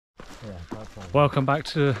Welcome back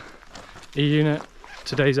to E-Unit.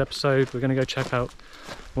 Today's episode we're going to go check out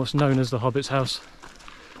what's known as the Hobbit's house.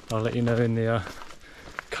 I'll let you know in the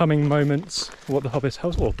coming moments what the Hobbit's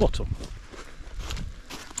house, or bottom.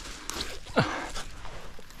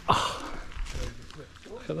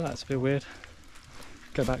 Look at that, it's a bit weird.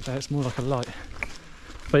 Go back there, it's more like a light.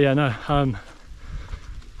 But yeah, no, I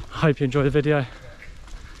hope you enjoy the video.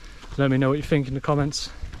 Let me know what you think in the comments.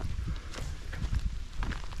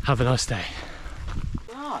 Have a nice day.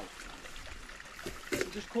 Right.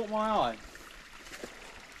 It just caught my eye.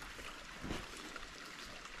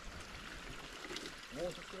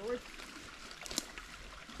 Water storage.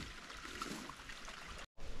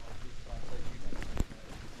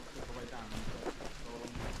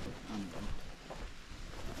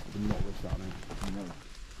 Not with that, no.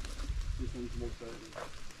 This one's more certain.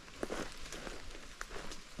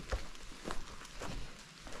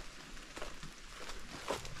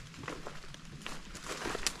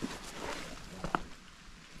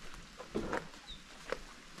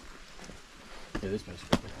 Yeah, this place is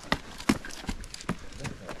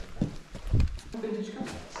vintage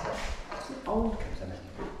cabinets. Old cabinet.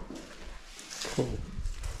 Cool.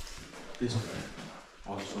 This one,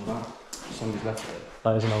 I just saw that. Somebody's left it.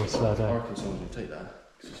 That is an old sled, I eh? reckon someone's going to take that.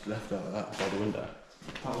 It's just left out of that by the window.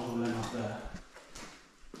 That was all laying up there.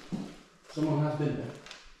 Someone has been there.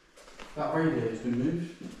 That radiator's been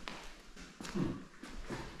moved.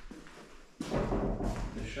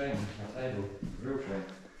 The shame, my table, real shame.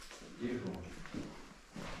 Beautiful.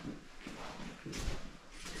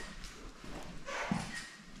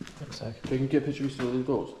 Wait a sec. So you can get a picture of all the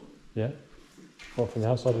doors. Yeah? Well, from the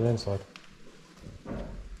outside and the inside.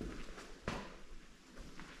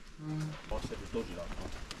 I said it's dodgy that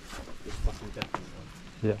one. It's fucking definitely one.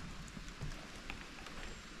 Yeah.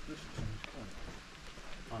 This is someone's car.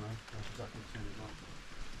 I know, that's exactly the same as that.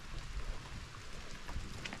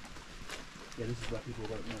 Yeah, this is where people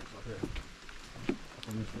wrote notes up here. Up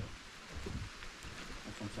on this bit.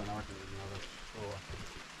 That's what I'm saying, I reckon there's another floor.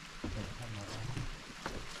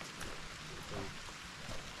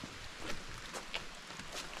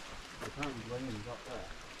 Apparently raining's up there.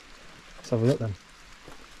 Let's have a look then.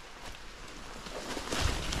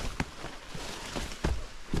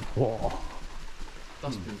 Whoa.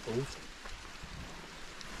 Dustbin falls.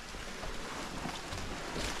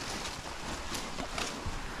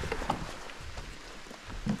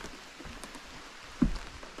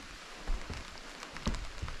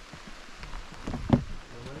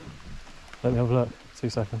 Let me have a look. 2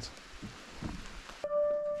 seconds.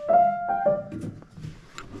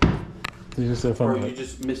 Did you just do a front Bro, flip? you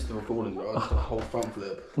just missed the recording, bro. I did the whole front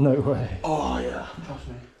flip. No way. Oh yeah, trust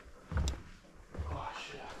me. Oh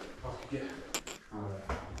shit. I could get.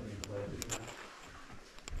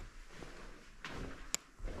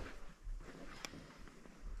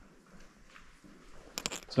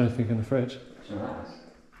 Is there anything in the fridge? Do you know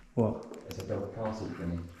what? What? It's a double party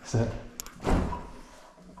thingy. Is it?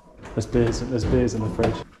 There's beers in the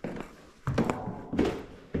fridge.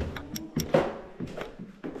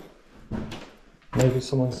 Maybe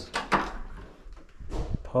someone's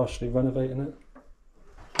partially renovating it.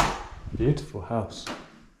 Beautiful house.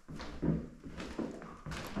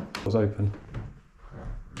 It was open.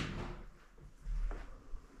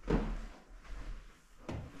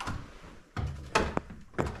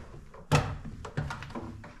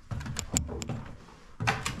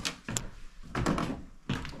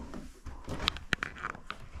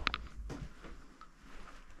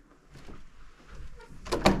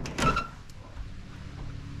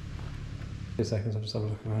 Few seconds, I'll just have a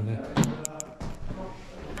look around here.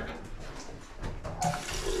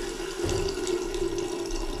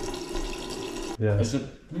 Yeah.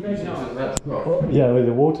 Well, yeah, well,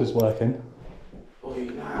 the water's working. Oh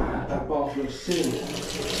nah, that bathroom's sealed.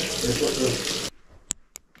 They've got the.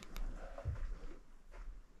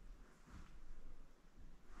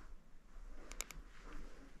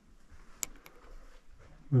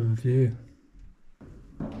 With a view.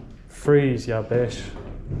 Freeze, ya bish.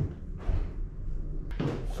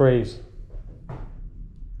 Freeze.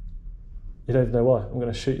 You don't even know why. I'm going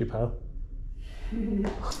to shoot you, pal.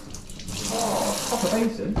 Oh, proper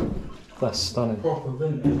basin. That's stunning. Proper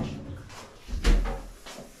vintage.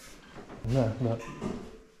 No, no.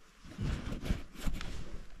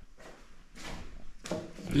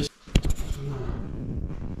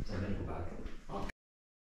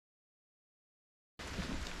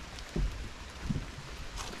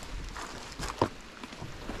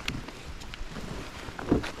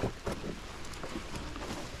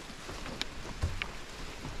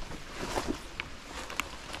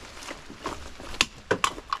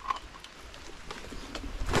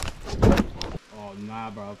 Oh nah,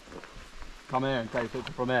 bro. Come here and take a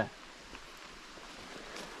picture from here.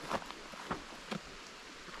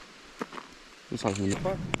 Looks like a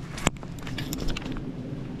fuck.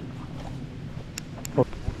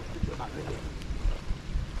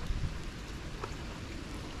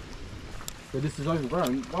 But this is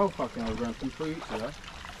overgrown, well fucking overgrown from 3 weeks ago. It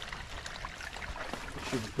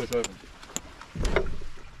should just push over.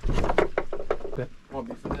 Bit. Might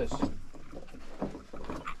be for this.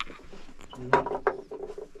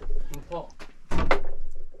 Pot.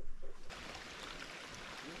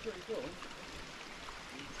 Pretty cool.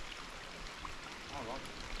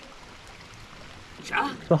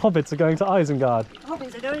 The hobbits are going to Isengard.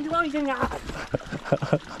 Hobbits are going to Isengard.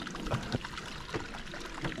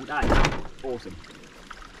 Nice. Awesome.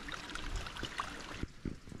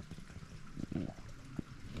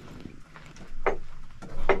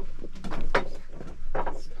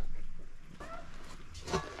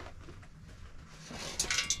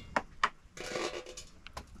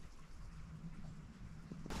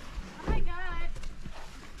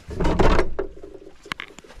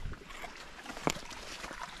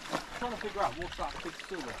 Trying to figure out what's that big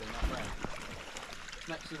silver thing up there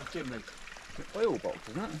next to the chimney. It's an oil box,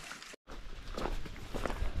 isn't it?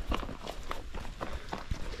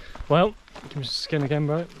 Well, give me some skin again,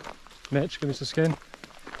 bro. Mitch, give me some skin.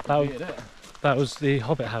 That was the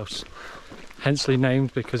Hobbit house, hensely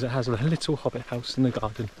named because it has a little Hobbit house in the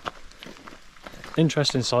garden.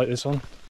 Interesting sight, this one.